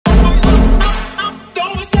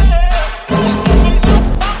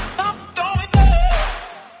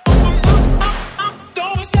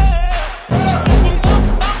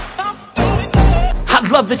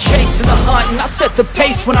Love the chase and the hunt, and I set the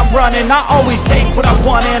pace when I'm running. I always take what I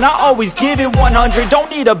want and I always give it 100.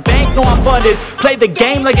 Don't need a bank, no I'm funded. Play the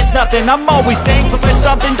game like it's nothing. I'm always thankful for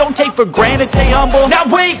something. Don't take for granted, stay humble. Now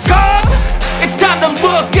wake up, it's time to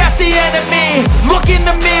look at the enemy. Look in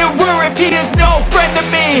the mirror if he is no friend to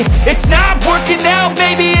me. It's not working out,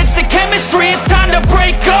 maybe it's the chemistry. It's time to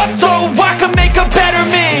break up so I can make a better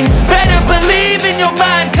me. Better believe in your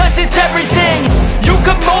mind, cause it's everything. You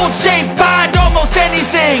can mold, shape, find almost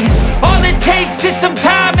anything. All it takes is some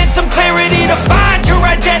time and some clarity to find your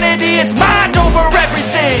identity. It's mind over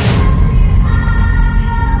everything.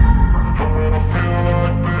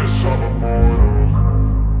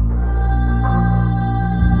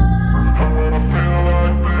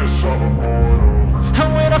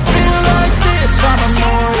 And when I feel like this, I'm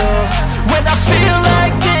immortal. When I feel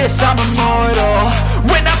like this, I'm immortal.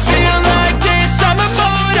 When I feel like this, I'm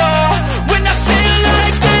immortal. When I feel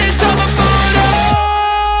like this, I'm immortal.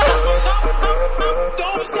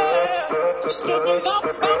 Don't stop, stop, don't stop.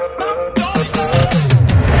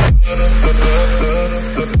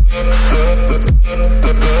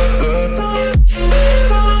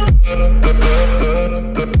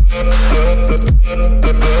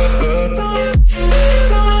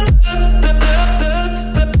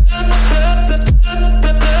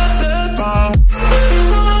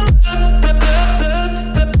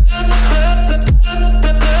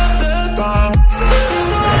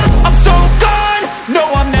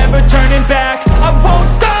 Turning back, I won't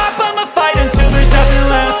stop, I'ma fight until there's nothing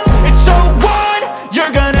left. It's so on,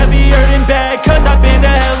 you're gonna be hurting bad, cause I've been to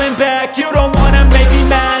hell and back. You don't wanna make me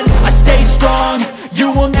mad, I stay strong,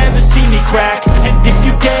 you will never see me crack. And if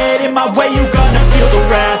you get in my way, you gonna feel the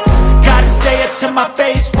wrath. Gotta say it to my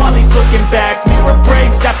face while he's looking back. Mirror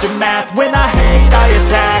breaks after math, when I hate I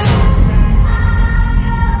attack.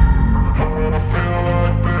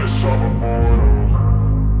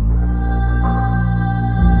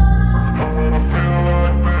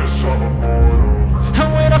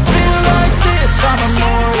 I'm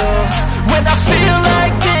immortal. When I feel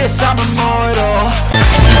like this, I'm immortal.